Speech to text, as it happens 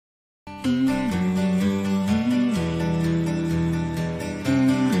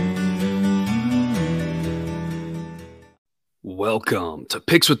Welcome to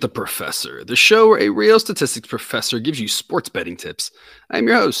Picks with the Professor, the show where a real statistics professor gives you sports betting tips. I'm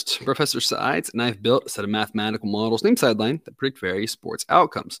your host, Professor Sides, and I've built a set of mathematical models named Sideline that predict various sports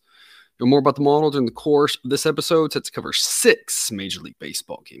outcomes. You'll know more about the model during the course of this episode, set to cover 6 Major League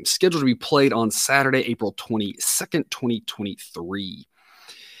Baseball games scheduled to be played on Saturday, April 22nd, 2023. In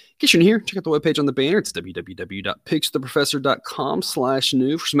case you're new here, check out the webpage on the banner. It's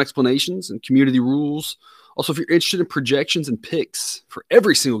www.pickswiththeprofessor.com/new for some explanations and community rules. Also, if you're interested in projections and picks for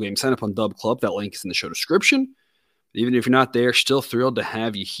every single game, sign up on Dub Club. That link is in the show description. Even if you're not there, still thrilled to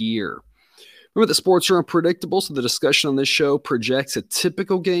have you here. Remember that sports are unpredictable, so the discussion on this show projects a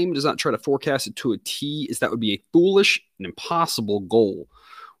typical game. It does not try to forecast it to a T, as that would be a foolish and impossible goal.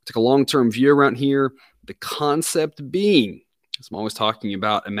 We take a long-term view around here, the concept being, as I'm always talking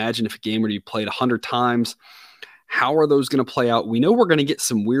about, imagine if a game were to be played 100 times. How are those going to play out? We know we're going to get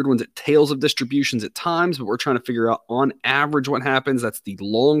some weird ones at tails of distributions at times, but we're trying to figure out on average what happens. That's the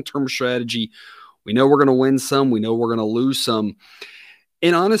long-term strategy. We know we're going to win some. We know we're going to lose some.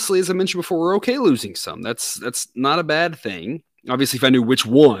 And honestly, as I mentioned before, we're okay losing some. That's not a bad thing. Obviously, if I knew which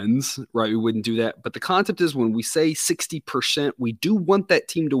ones, right, we wouldn't do that. But the concept is when we say 60%, we do want that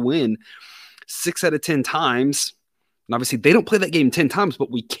team to win 6 out of 10 times. And obviously, they don't play that game 10 times,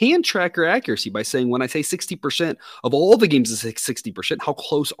 but we can track our accuracy by saying when I say 60% of all the games is 60%, how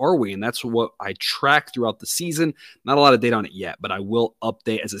close are we? And that's what I track throughout the season. Not a lot of data on it yet, but I will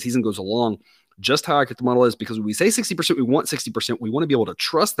update as the season goes along just how accurate the model is, because when we say 60%, we want 60%. We want to be able to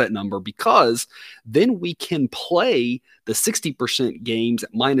trust that number, because then we can play the 60% games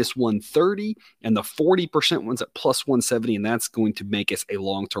at -130 and the 40% ones at +170, and that's going to make us a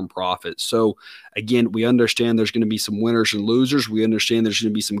long-term profit. So again, we understand there's going to be some winners and losers. We understand there's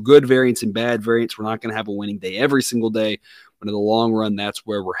going to be some good variance and bad variance. We're not going to have a winning day every single day, but in the long run, that's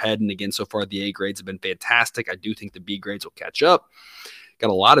where we're heading. Again, so far the A grades have been fantastic. I do think the B grades will catch up. Got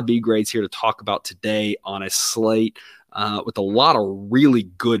a lot of B grades here to talk about today on a slate with a lot of really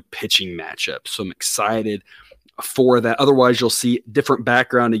good pitching matchups. So I'm excited for that. Otherwise, you'll see different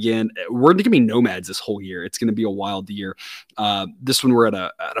background again. We're going to be nomads this whole year. It's going to be a wild year. This one, we're at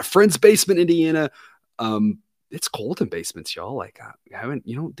a friend's basement in Indiana. It's cold in basements, y'all. Like,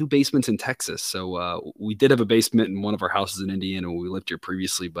 you don't do basements in Texas. So we did have a basement in one of our houses in Indiana when we lived here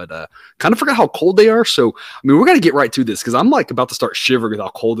previously, but kind of forgot how cold they are. So, I mean, we're going to get right to this, because I'm like about to start shivering with how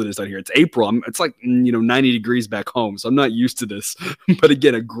cold it is out here. It's April. It's like, 90 degrees back home. So I'm not used to this. But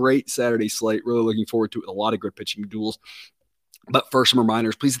again, a great Saturday slate. Really looking forward to it. A lot of good pitching duels. But first, some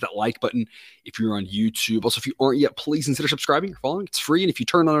reminders. Please hit that like button if you're on YouTube. Also, if you aren't yet, please consider subscribing or following. It's free. And if you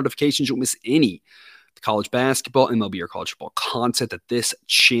turn on notifications, you'll miss any college basketball, MLB, or college football content that this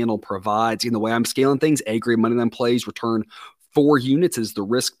channel provides. In the way I'm scaling things, A-grade moneyline plays return 4 units as the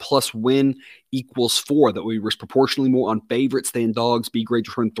risk plus win equals 4. That we risk proportionally more on favorites than dogs. B grade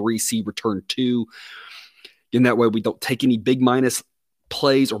return 3, C return 2. In that way, we don't take any big minus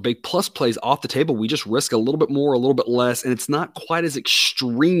plays or big plus plays off the table. We just risk a little bit more, a little bit less, and it's not quite as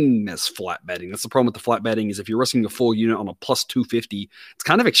extreme as flat betting. That's the problem with the flat betting, is if you're risking a full unit on a +250, it's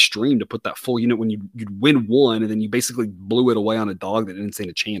kind of extreme to put that full unit when you'd win one, and then you basically blew it away on a dog that didn't stand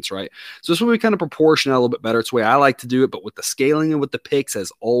a chance, right? So this will be kind of proportion out a little bit better. It's the way I like to do it, but with the scaling and with the picks, as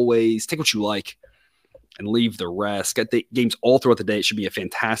always, take what you like and leave the rest. Got the games all throughout the day. It should be a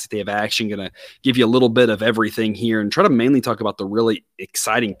fantastic day of action. Going to give you a little bit of everything here and try to mainly talk about the really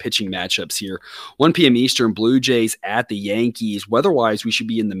exciting pitching matchups here. 1 p.m. Eastern, Blue Jays at the Yankees. Weather-wise, we should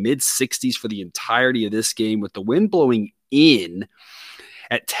be in the mid-60s for the entirety of this game, with the wind blowing in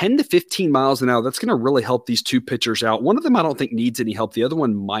at 10 to 15 miles an hour. That's going to really help these two pitchers out. One of them I don't think needs any help. The other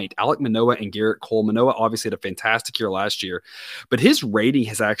one might. Alek Manoah and Garrett Cole. Manoah obviously had a fantastic year last year, but his rating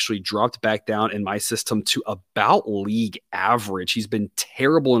has actually dropped back down in my system to about league average. He's been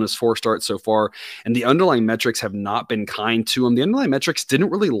terrible in his 4 starts so far, and the underlying metrics have not been kind to him. The underlying metrics didn't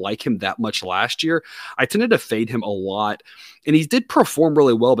really like him that much last year. I tended to fade him a lot, and he did perform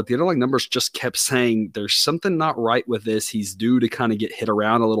really well, but the underlying numbers just kept saying there's something not right with this. He's due to kind of get hit around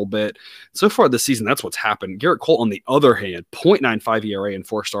a little bit. So far this season, that's what's happened. Garrett Cole, on the other hand, 0.95 ERA in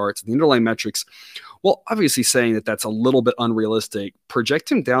 4 starts. The underlying metrics, well, obviously saying that that's a little bit unrealistic.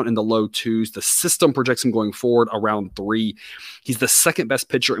 Project him down in the low 2s. The system projects him going forward around 3. He's the second best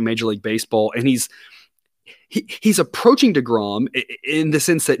pitcher in Major League Baseball, and he's approaching DeGrom in the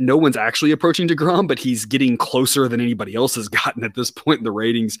sense that no one's actually approaching DeGrom, but he's getting closer than anybody else has gotten at this point in the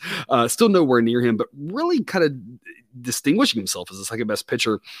ratings. Still nowhere near him, but really kind of distinguishing himself as the second best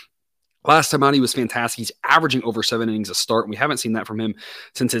pitcher Last time out, he was fantastic. He's averaging over 7 innings a start, and we haven't seen that from him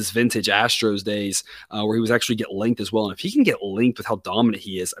since his vintage Astros days, where he was actually get linked as well. And if he can get linked with how dominant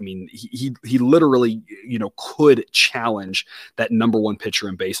he is, I mean, he literally, could challenge that number one pitcher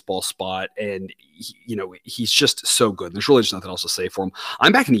in baseball spot. And he's just so good. There's really just nothing else to say for him.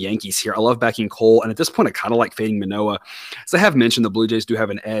 I'm backing the Yankees here. I love backing Cole, and at this point, I kind of like fading Manoah. As I have mentioned, the Blue Jays do have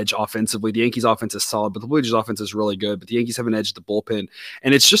an edge offensively. The Yankees' offense is solid, but the Blue Jays' offense is really good. But the Yankees have an edge at the bullpen,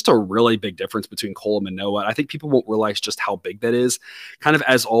 and it's just a really big difference between Cole and Manoah. I think people won't realize just how big that is. Kind of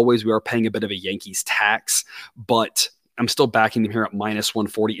as always, we are paying a bit of a Yankees tax, but I'm still backing them here at minus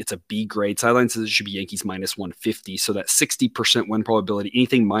 140. It's a B grade. Sideline says it should be Yankees minus 150. So that 60% win probability,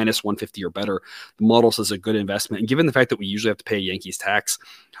 anything minus 150 or better, the model says a good investment. And given the fact that we usually have to pay a Yankees tax,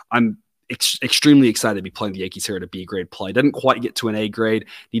 I'm extremely excited to be playing the Yankees here at a B grade play. Doesn't quite get to an A grade,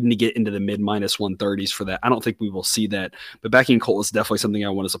 needing to get into the mid minus 130s for that. I don't think we will see that, but backing Cole is definitely something I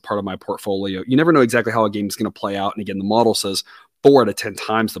want as a part of my portfolio. You never know exactly how a game is going to play out. And again, the model says 4 out of 10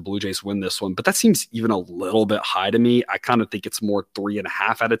 times the Blue Jays win this one, but that seems even a little bit high to me. I kind of think it's more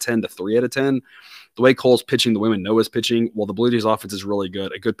 3.5 out of 10 to 3 out of 10. The way Cole's pitching, the way Manoah's pitching, well, the Blue Jays offense is really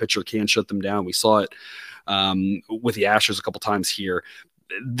good. A good pitcher can shut them down. We saw it with the Astros a couple times here.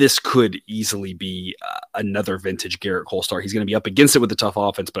 This could easily be another vintage Garrett Cole start. He's going to be up against it with a tough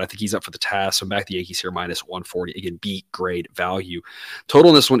offense, but I think he's up for the task. So I'm back the Yankees here minus 140. Again, B grade value. Total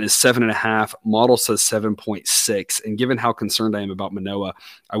in this one is 7.5. Model says 7.6. And given how concerned I am about Manoah,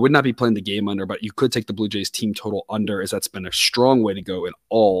 I would not be playing the game under, but you could take the Blue Jays team total under, as that's been a strong way to go in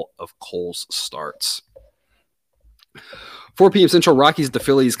all of Cole's starts. 4 p.m. Central, Rockies at the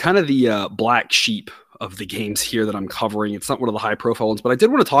Phillies, kind of the black sheep of the games here that I'm covering. It's not one of the high profile ones, but I did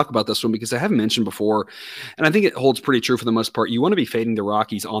want to talk about this one because I haven't mentioned before, and I think it holds pretty true for the most part. You want to be fading the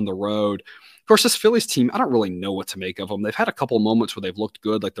Rockies on the road. Of course, this Phillies team, I don't really know what to make of them. They've had a couple moments where they've looked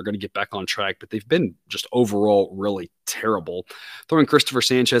good, like they're going to get back on track, but they've been just overall really terrible. Throwing Christopher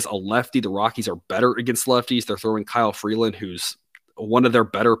Sanchez, a lefty. The Rockies are better against lefties. They're throwing Kyle Freeland, who's one of their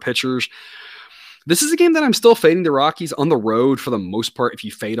better pitchers. This is a game that I'm still fading the Rockies on the road for the most part. If you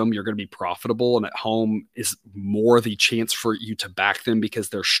fade them, you're going to be profitable, and at home is more the chance for you to back them because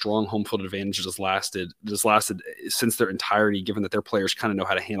their strong home field advantage has lasted since their entirety, given that their players kind of know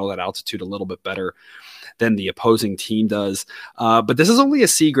how to handle that altitude a little bit better than the opposing team does. But this is only a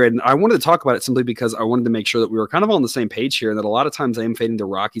C grade, and I wanted to talk about it simply because I wanted to make sure that we were kind of on the same page here, and that a lot of times I am fading the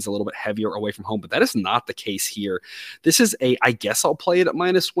Rockies a little bit heavier away from home, but that is not the case here. This is I guess I'll play it at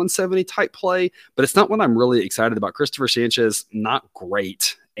minus 170 type play, but it's not what I'm really excited about. Christopher Sanchez, not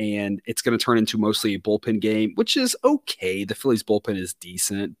great, and it's going to turn into mostly a bullpen game, which is okay. The Phillies bullpen is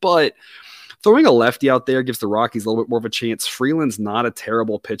decent, but throwing a lefty out there gives the Rockies a little bit more of a chance. Freeland's not a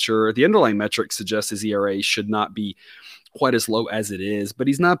terrible pitcher. The underlying metrics suggest his ERA should not be quite as low as it is, but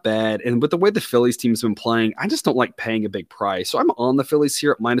he's not bad. And with the way the Phillies team's been playing, I just don't like paying a big price. So I'm on the Phillies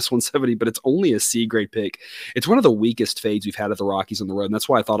here at minus 170, but it's only a C grade pick. It's one of the weakest fades we've had at the Rockies on the road, and that's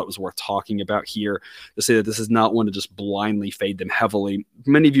why I thought it was worth talking about here, to say that this is not one to just blindly fade them heavily.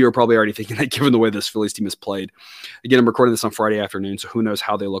 Many of you are probably already thinking that given the way this Phillies team has played. Again, I'm recording this on Friday afternoon, so who knows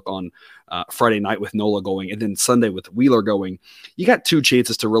how they look on Friday night with Nola going, and then Sunday with Wheeler going. You got 2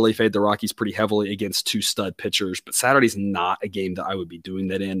 chances to really fade the Rockies pretty heavily against 2 stud pitchers, but Saturday's not a game that I would be doing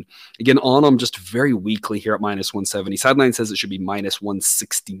that in. Again, on them just very weakly here at minus 170. Sideline says it should be minus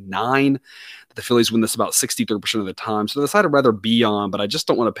 169. The Phillies win this about 63% of the time, so the side I'd rather be on, but I just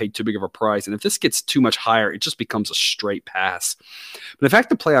don't want to pay too big of a price. And if this gets too much higher, it just becomes a straight pass. But in fact,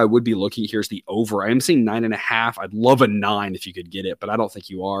 the play I would be looking here is the over. I am seeing 9.5. I'd love a 9 if you could get it, but I don't think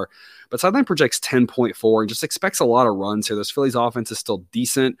you are. But Sideline projects 10.4 and just expects a lot of runs here. This Phillies offense is still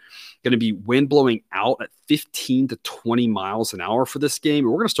decent. Going to be wind blowing out at 15 to 20 miles an hour for this game.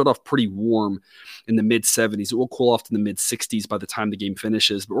 We're going to start off pretty warm in the mid 70s. It will cool off to the mid 60s by the time the game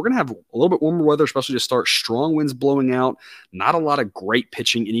finishes, but we're going to have a little bit warmer weather, especially to start. Strong winds blowing out, not a lot of great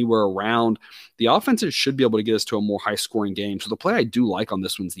pitching anywhere around. The offenses should be able to get us to a more high scoring game. So the play I do like on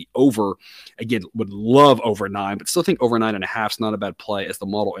this one's the over. Again, would love over 9, but still think over 9.5 is not a bad play, as the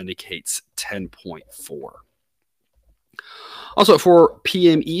model indicates 10.4. Also at 4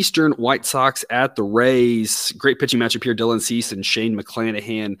 p.m. Eastern, White Sox at the Rays. Great pitching matchup here. Dylan Cease and Shane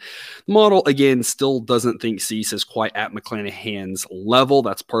McClanahan. The model, again, still doesn't think Cease is quite at McClanahan's level.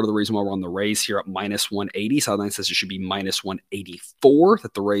 That's part of the reason why we're on the Rays here at minus 180. Sideline says it should be minus 184,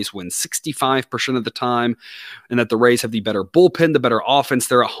 that the Rays win 65% of the time, and that the Rays have the better bullpen, the better offense.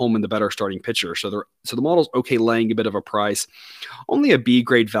 They're at home and the better starting pitcher. So the model's okay laying a bit of a price. Only a B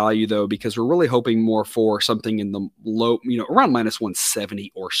grade value, though, because we're really hoping more for something in the low, around minus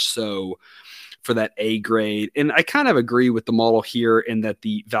 170 or so for that A grade. And I kind of agree with the model here in that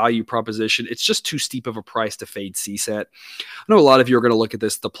the value proposition, it's just too steep of a price to fade CSET. I know a lot of you are going to look at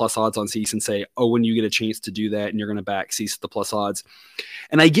this, the plus odds on Cease, and say, oh, when you get a chance to do that and you're going to back Cease at the plus odds.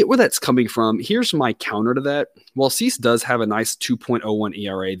 And I get where that's coming from. Here's my counter to that. While Cease does have a nice 2.01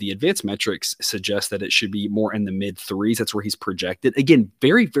 ERA, the advanced metrics suggest that it should be more in the mid threes. That's where he's projected. Again,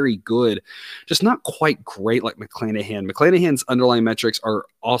 very, very good, just not quite great like McClanahan. McClanahan's underlying metrics are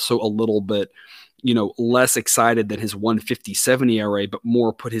also a little bit, less excited than his 157 ERA, but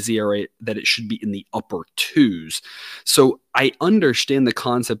more put his ERA that it should be in the upper twos. So I understand the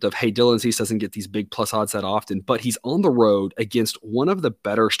concept of, hey, Dylan Cease doesn't get these big plus odds that often, but he's on the road against one of the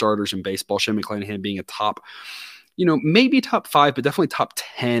better starters in baseball, Shane McClanahan being a top, maybe top 5, but definitely top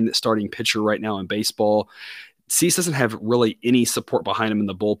 10 starting pitcher right now in baseball. Cease doesn't have really any support behind him in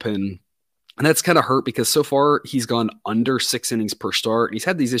the bullpen. And that's kind of hurt because so far he's gone under 6 innings per start. And he's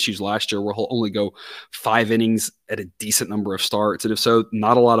had these issues last year where he'll only go 5 innings at a decent number of starts. And if so,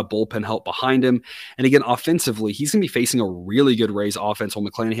 not a lot of bullpen help behind him. And again, offensively, he's going to be facing a really good Rays offense while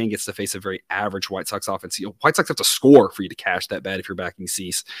McClanahan gets to face a very average White Sox offense. White Sox have to score for you to cash that bet if you're backing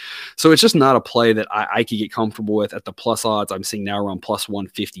Cease. So it's just not a play that I could get comfortable with at the plus odds. I'm seeing now around plus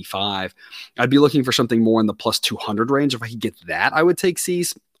 155. I'd be looking for something more in the plus 200 range. If I could get that, I would take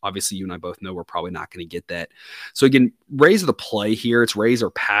Cease. Obviously, you and I both know we're probably not going to get that. So again, Rays are the play here. It's Rays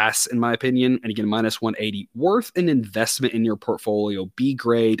or pass, in my opinion. And again, minus 180, worth an investment in your portfolio. B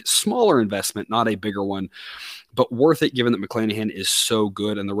grade, smaller investment, not a bigger one, but worth it given that McClanahan is so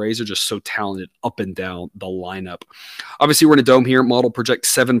good and the Rays are just so talented up and down the lineup. Obviously, we're in a dome here. Model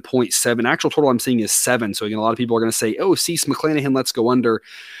projects 7.7. Actual total I'm seeing is 7. So again, a lot of people are going to say, oh, Cease, McClanahan, let's go under.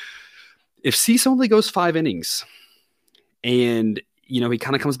 If Cease only goes 5 innings and he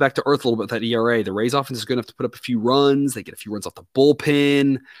kind of comes back to earth a little bit with that ERA. The Rays offense is going to have to put up a few runs. They get a few runs off the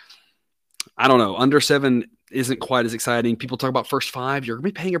bullpen. I don't know. Under 7 isn't quite as exciting. People talk about first 5. You're going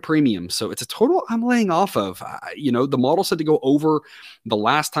to be paying a premium. So it's a total I'm laying off of. The model said to go over the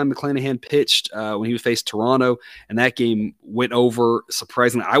last time McClanahan pitched when he faced Toronto, and that game went over.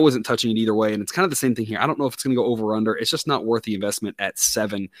 Surprisingly, I wasn't touching it either way, and it's kind of the same thing here. I don't know if it's going to go over or under. It's just not worth the investment at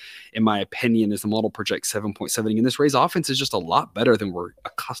 7, in my opinion, as the model projects 7.7. And this Rays offense is just a lot better than we're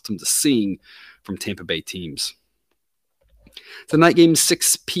accustomed to seeing from Tampa Bay teams. The night game,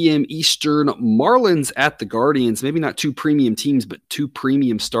 6 p.m. Eastern. Marlins at the Guardians. Maybe not 2 premium teams, but 2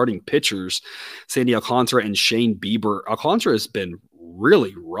 premium starting pitchers, Sandy Alcantara and Shane Bieber. Alcantara has been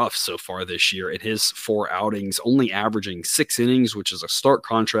really rough so far this year in his 4 outings, only averaging 6 innings, which is a stark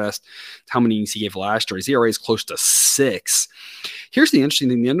contrast to how many innings he gave last year. His ERA is close to 6. Here's the interesting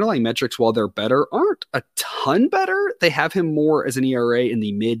thing. The underlying metrics, while they're better, aren't a ton better. They have him more as an ERA in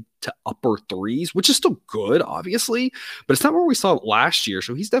the mid to upper 3s, which is still good, obviously, but it's not where we saw it last year.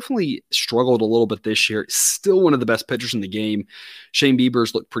 So he's definitely struggled a little bit this year. Still one of the best pitchers in the game. Shane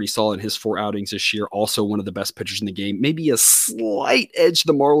Bieber's looked pretty solid in his 4 outings this year. Also one of the best pitchers in the game. Maybe a slight edge to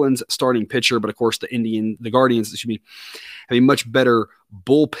the Marlins starting pitcher, but of course the Guardians, have a much better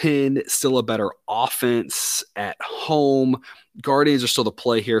bullpen, still a better offense at home. Guardians are still the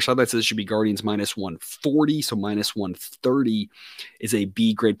play here. So I'd like to say this should be Guardians minus 140. So minus 130 is a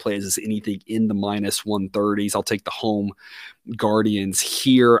B grade play. Is anything in the minus 130s? I'll take the home Guardians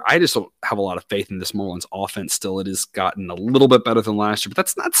here. I just don't have a lot of faith in this Marlins offense still. It has gotten a little bit better than last year, but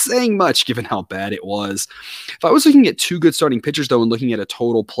that's not saying much given how bad it was. If I was looking at 2 good starting pitchers, though, and looking at a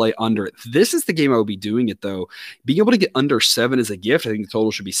total play under, this is the game I would be doing it, though. Being able to get under 7 is a gift. I think the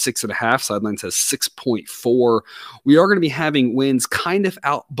total should be 6.5. Sideline says 6.4. We are going to be having winds kind of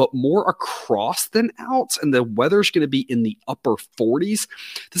out, but more across than out, and the weather's going to be in the upper 40s.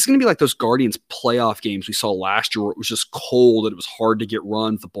 This is going to be like those Guardians playoff games we saw last year where it was just cold and it was hard to get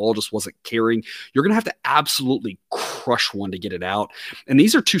runs. The ball just wasn't carrying. You're going to have to absolutely crush one to get it out. And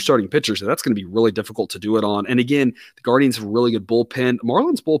these are 2 starting pitchers, and that's going to be really difficult to do it on. And again, the Guardians have a really good bullpen.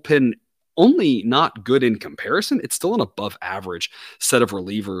 Marlins bullpen, only not good in comparison. It's still an above average set of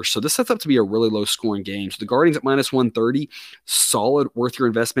relievers. So this sets up to be a really low scoring game. So the Guardians at minus 130, solid, worth your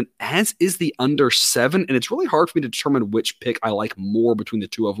investment, as is the under 7. And it's really hard for me to determine which pick I like more between the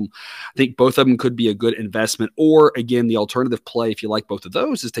 2 of them. I think both of them could be a good investment. Or again, the alternative play, if you like both of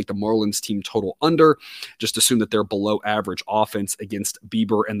those, is take the Marlins team total under. Just assume that they're below average offense against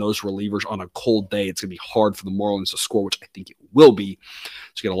Bieber and those relievers on a cold day. It's going to be hard for the Marlins to score, which I think it will be.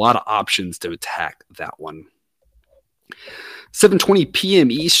 So you get a lot of options to attack that one. 7:20 p.m.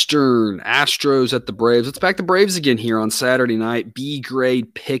 Eastern, Astros at the Braves. Let's back the Braves again here on Saturday night. B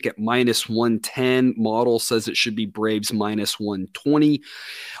grade pick at -110. Model says it should be Braves -120.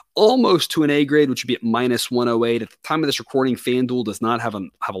 Almost to an A grade, which would be at -108. At the time of this recording, FanDuel does not have a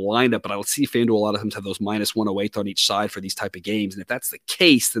lineup, but I would see FanDuel a lot of times have those -108 on each side for these type of games. And if that's the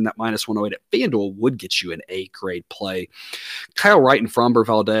case, then that -108 at FanDuel would get you an A grade play. Kyle Wright and Framber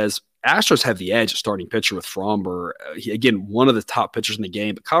Valdez. Astros have the edge at starting pitcher with Framber. Again, one of the top pitchers in the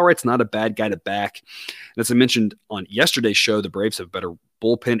game, but Kyle Wright's not a bad guy to back. And as I mentioned on yesterday's show, the Braves have better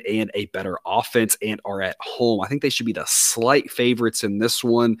bullpen and a better offense and are at home. I think they should be the slight favorites in this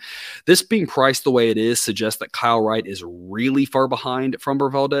one. This being priced the way it is suggests that Kyle Wright is really far behind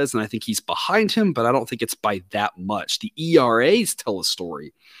Framber Valdez, and I think he's behind him, but I don't think it's by that much. The ERAs tell a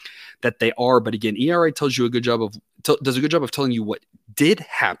story that they are, but again, ERA tells you does a good job of telling you what did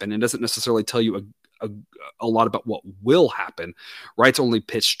happen and doesn't necessarily tell you a lot about what will happen. Wright's only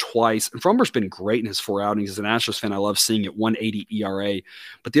pitched twice, and Fromber's been great in his 4 outings. As an Astros fan, I love seeing it, 1.80 ERA,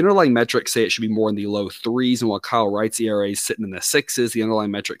 but the underlying metrics say it should be more in the low 3s, and while Kyle Wright's ERA is sitting in the 6s, the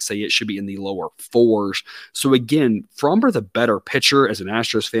underlying metrics say it should be in the lower 4s. So again, Fromber the better pitcher. As an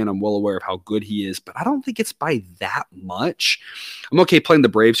Astros fan, I'm well aware of how good he is, but I don't think it's by that much. I'm okay playing the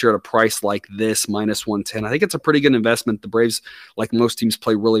Braves here at a price like this, -110. I think it's a pretty good investment. The Braves, like most teams,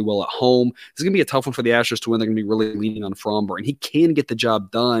 play really well at home. This is going to be a tough one for the Astros to win. They're going to be really leaning on Fromber, and he can get the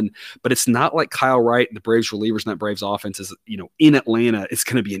job done, but it's not like Kyle Wright and the Braves relievers and that Braves offense is, in Atlanta, it's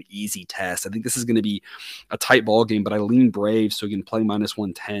going to be an easy test. I think this is going to be a tight ball game, but I lean Braves, so again, playing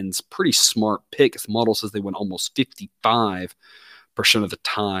 -110's pretty smart pick. The model says they win almost 55% of the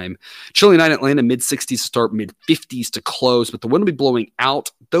time. Chilly night in Atlanta, mid-60s to start, mid-50s to close, but the wind will be blowing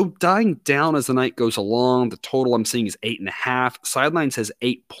out, though dying down as the night goes along. The total I'm seeing is 8.5. Sideline says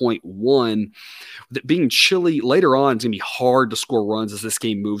 8.1. With it being chilly later on, it's going to be hard to score runs as this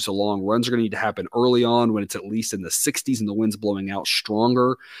game moves along. Runs are going to need to happen early on when it's at least in the 60s and the wind's blowing out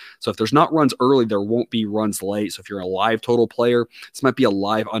stronger. So if there's not runs early, there won't be runs late. So if you're a live total player, this might be a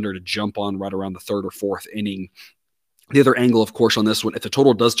live under to jump on right around the 3rd or 4th inning. The other angle, of course, on this one, if the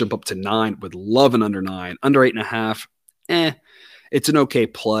total does jump up to 9, would love an under 9. Under 8.5, it's an okay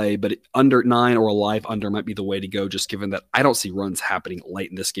play, but under 9 or a live under might be the way to go, just given that I don't see runs happening late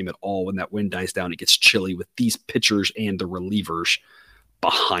in this game at all. When that wind dies down, it gets chilly with these pitchers and the relievers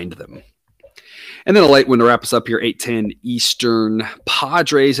behind them. And then a late one to wrap us up here, 8:10 Eastern.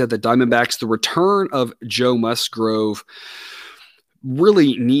 Padres at the Diamondbacks. The return of Joe Musgrove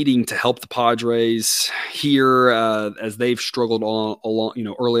really needing to help the Padres here as they've struggled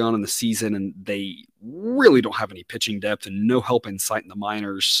early on in the season, and they really don't have any pitching depth and no help in sight in the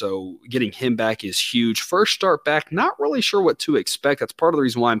minors. So getting him back is huge. First start back, not really sure what to expect. That's part of the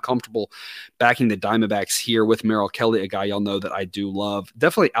reason why I'm comfortable backing the Diamondbacks here with Merrill Kelly, a guy y'all know that I do love.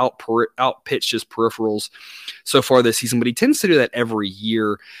 Definitely outpitched his peripherals so far this season, but he tends to do that every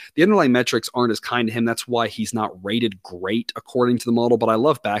year. The underlying metrics aren't as kind to him. That's why he's not rated great according to the model, but I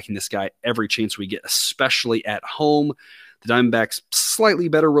love backing this guy every chance we get, especially at home. The Diamondbacks, slightly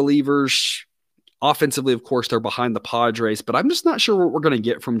better relievers. Offensively, of course, they're behind the Padres, but I'm just not sure what we're going to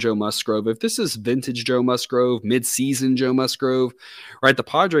get from Joe Musgrove. If this is vintage Joe Musgrove, mid-season Joe Musgrove, right, the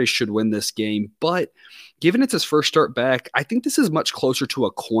Padres should win this game. But given it's his first start back, I think this is much closer to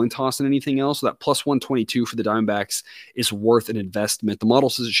a coin toss than anything else. So that plus 122 for the Diamondbacks is worth an investment. The model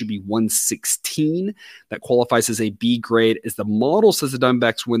says it should be 116. That qualifies as a B grade. As the model says the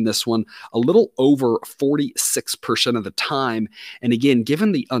Diamondbacks win this one a little over 46% of the time. And again,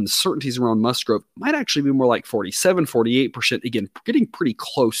 given the uncertainties around Musgrove, it might actually be more like 47, 48%. Again, getting pretty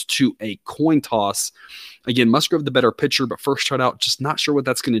close to a coin toss. Again, Musgrove the better pitcher, but first start out, just not sure what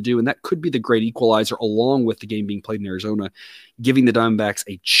that's going to do. And that could be the great equalizer along with the game being played in Arizona, giving the Diamondbacks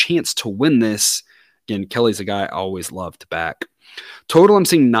a chance to win this. Again, Kelly's a guy I always love to back. Total, I'm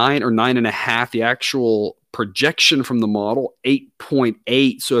seeing 9 or 9.5. The actual projection from the model,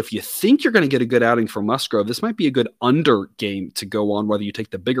 8.8. So if you think you're going to get a good outing from Musgrove, this might be a good under game to go on, whether you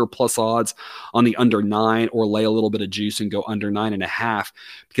take the bigger plus odds on the under 9 or lay a little bit of juice and go under 9.5.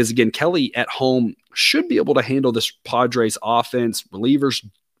 Because again, Kelly at home should be able to handle this Padres offense. Relievers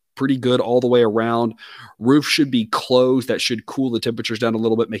pretty good all the way around. Roof should be closed. That should cool the temperatures down a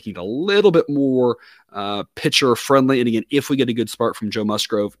little bit, making it a little bit more pitcher friendly. And again, if we get a good start from Joe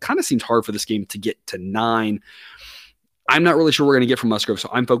Musgrove, kind of seems hard for this game to get to 9. I'm not really sure what we're going to get from Musgrove, so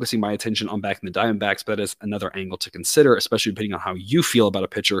I'm focusing my attention on backing the Diamondbacks, but that is another angle to consider, especially depending on how you feel about a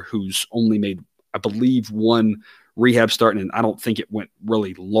pitcher who's only made, I believe, one rehab starting, and I don't think it went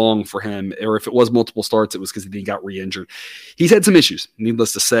really long for him. Or if it was multiple starts, it was because he got re-injured. He's had some issues,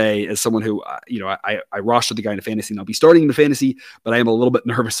 needless to say, as someone who, I rostered the guy into fantasy, and I'll be starting him in fantasy, but I am a little bit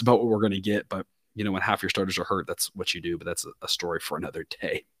nervous about what we're going to get. But, when half your starters are hurt, that's what you do. But that's a story for another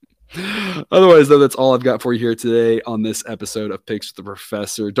day. Otherwise, though, that's all I've got for you here today on this episode of Picks with the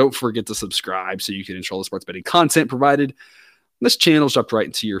Professor. Don't forget to subscribe so you can enjoy the sports betting content provided. This channel's dropped right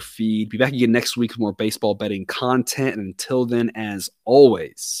into your feed. Be back again next week with more baseball betting content. And until then, as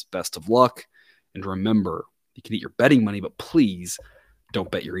always, best of luck. And remember, you can eat your betting money, but please don't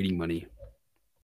bet your eating money.